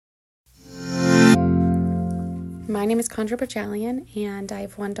My name is Candra, and I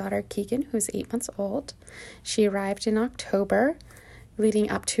have one daughter, Keegan, who's 8 months old. She arrived in October. Leading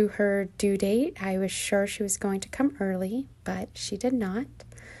up to her due date, I was sure she was going to come early, but she did not.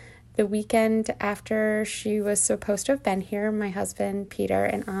 The weekend after she was supposed to have been here, my husband, Peter,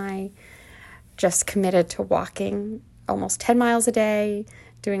 and I just committed to walking almost 10 miles a day,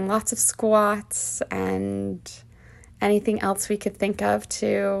 doing lots of squats and anything else we could think of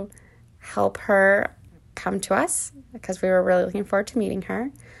to help her come to us, because we were really looking forward to meeting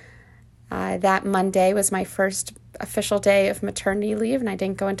her. That Monday was my first official day of maternity leave, and I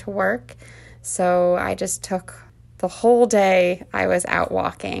didn't go into work, so I just took the whole day. I was out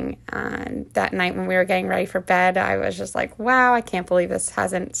walking, and that night when we were getting ready for bed, I was just like, wow, I can't believe this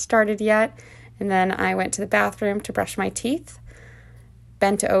hasn't started yet. And then I went to the bathroom to brush my teeth,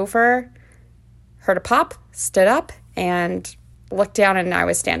 bent over, heard a pop, stood up, and looked down, and I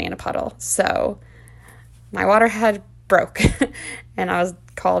was standing in a puddle. So my water head broke, and I was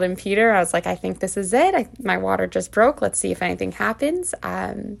called in Peter. I was like, I think this is it. My water just broke. Let's see if anything happens.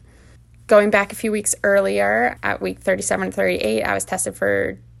 Going back a few weeks earlier, at week 37 and 38, I was tested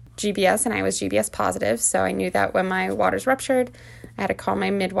for GBS, and I was GBS positive. So I knew that when my waters ruptured, I had to call my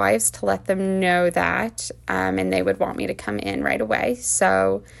midwives to let them know that, and they would want me to come in right away.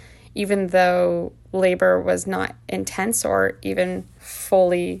 So even though labor was not intense or even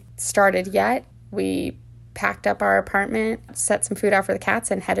fully started yet, we packed up our apartment, set some food out for the cats,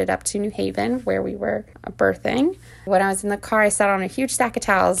 and headed up to New Haven, where we were birthing. When I was in the car, I sat on a huge stack of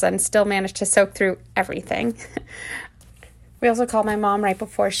towels and still managed to soak through everything. We also called my mom right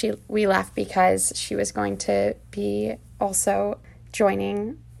before we left, because she was going to be also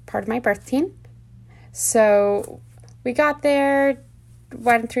joining part of my birth team. So we got there,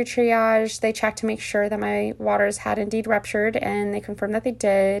 went through triage. They checked to make sure that my waters had indeed ruptured, and they confirmed that they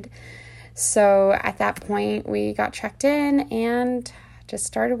did. So at that point, we got checked in and just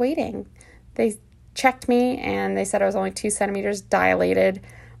started waiting. They checked me, and they said I was only 2 centimeters dilated.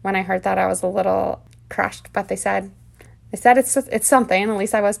 When I heard that, I was a little crushed, but they said it's something. At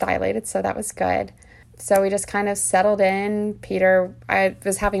least I was dilated, so that was good. So we just kind of settled in. I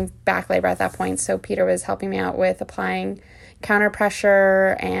was having back labor at that point, so Peter was helping me out with applying counter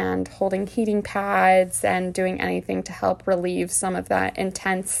pressure and holding heating pads and doing anything to help relieve some of that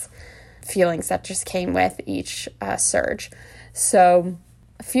intense feelings that just came with each surge. So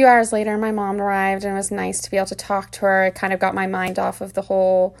a few hours later, my mom arrived, and it was nice to be able to talk to her. It kind of got my mind off of the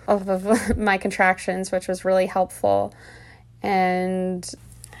whole of my contractions, which was really helpful. And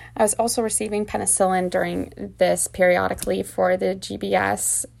I was also receiving penicillin during this periodically for the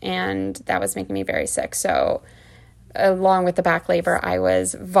GBS, and that was making me very sick. So along with the back labor, I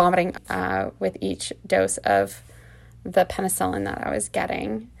was vomiting with each dose of the penicillin that I was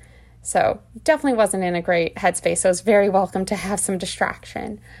getting. So definitely wasn't in a great headspace. So it was very welcome to have some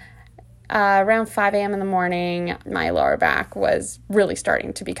distraction. Around 5 a.m. in the morning, my lower back was really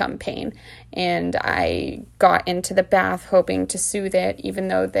starting to become pain. And I got into the bath hoping to soothe it, even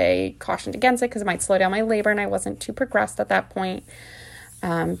though they cautioned against it because it might slow down my labor, and I wasn't too progressed at that point.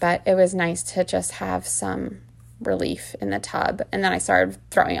 But it was nice to just have some relief in the tub. And then I started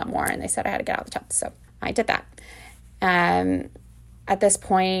throwing up more, and they said I had to get out of the tub. So I did that. At this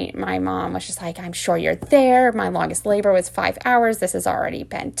point, my mom was just like, I'm sure you're there. My longest labor was 5 hours. This has already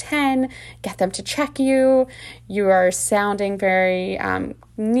been 10. Get them to check you. You are sounding very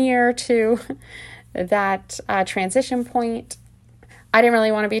near to that transition point. I didn't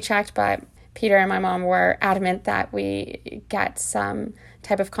really want to be checked, but Peter and my mom were adamant that we get some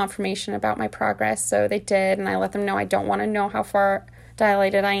type of confirmation about my progress. So they did, and I let them know I don't want to know how far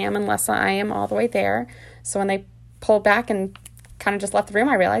dilated I am unless I am all the way there. So when they pulled back and kind of just left the room,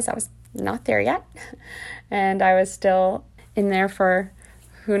 I realized I was not there yet, and I was still in there for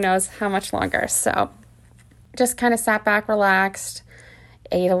who knows how much longer. So just kind of sat back, relaxed,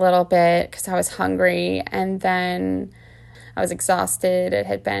 ate a little bit because I was hungry, and then I was exhausted. It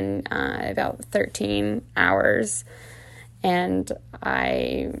had been about 13 hours, and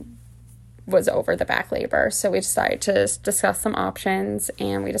I was over the back labor. So we decided to discuss some options,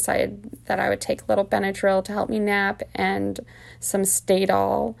 and we decided that I would take a little Benadryl to help me nap and some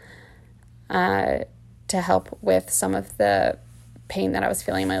Stadol to help with some of the pain that I was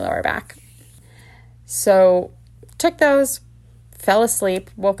feeling in my lower back. So took those, fell asleep,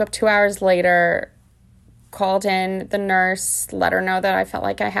 woke up 2 hours later, called in the nurse, let her know that I felt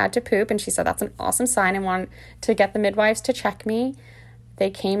like I had to poop, and she said that's an awesome sign and wanted to get the midwives to check me. They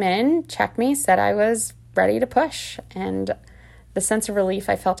came in, checked me, said I was ready to push. And the sense of relief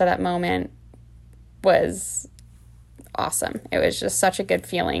I felt at that moment was awesome. It was just such a good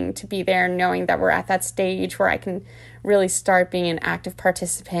feeling to be there, knowing that we're at that stage where I can really start being an active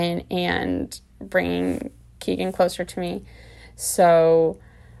participant and bringing Keegan closer to me. So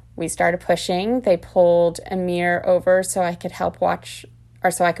we started pushing. They pulled Amir over so I could watch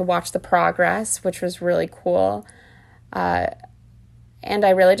the progress, which was really cool. And I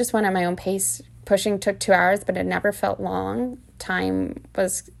really just went at my own pace. Pushing took 2 hours, but it never felt long. Time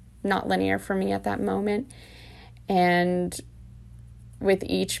was not linear for me at that moment. And with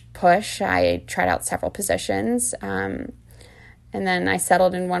each push, I tried out several positions. And then I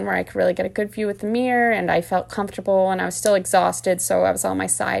settled in one where I could really get a good view with the mirror, and I felt comfortable, and I was still exhausted, so I was on my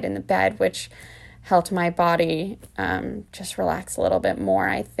side in the bed, which helped my body just relax a little bit more,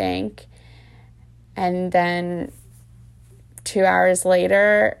 I think. And then 2 hours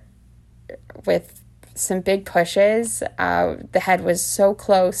later, with some big pushes, the head was so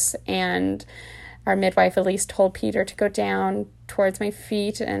close, and our midwife Elise told Peter to go down towards my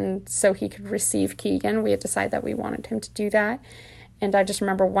feet and so he could receive Keegan. We had decided that we wanted him to do that. And I just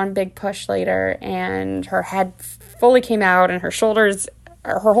remember one big push later, and her head fully came out, and her shoulders,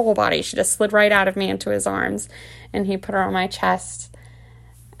 her whole body, she just slid right out of me into his arms, and he put her on my chest.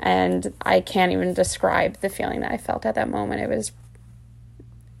 And I can't even describe the feeling that I felt at that moment. It was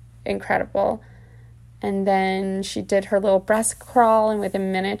incredible. And then she did her little breast crawl, and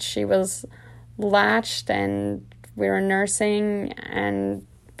within minutes she was latched, and we were nursing, and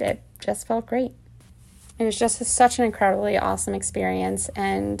it just felt great. It was just such an incredibly awesome experience,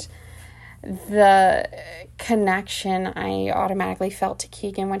 and the connection I automatically felt to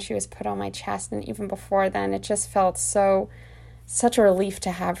Keegan when she was put on my chest, and even before then, it just felt such a relief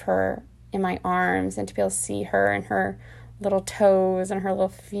to have her in my arms and to be able to see her and her little toes and her little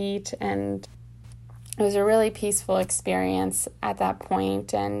feet. And it was a really peaceful experience at that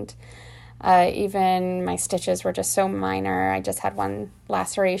point. And even my stitches were just so minor. I just had one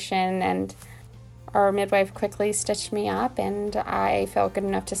laceration, and our midwife quickly stitched me up, and I felt good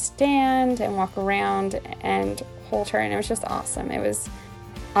enough to stand and walk around and hold her, and it was just awesome.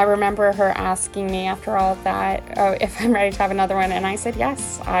 I remember her asking me after all of that, if I'm ready to have another one, and I said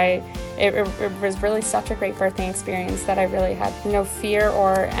yes. It was really such a great birthing experience that I really had no fear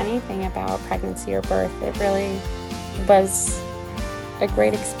or anything about pregnancy or birth. It really was a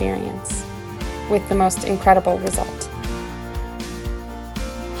great experience with the most incredible result.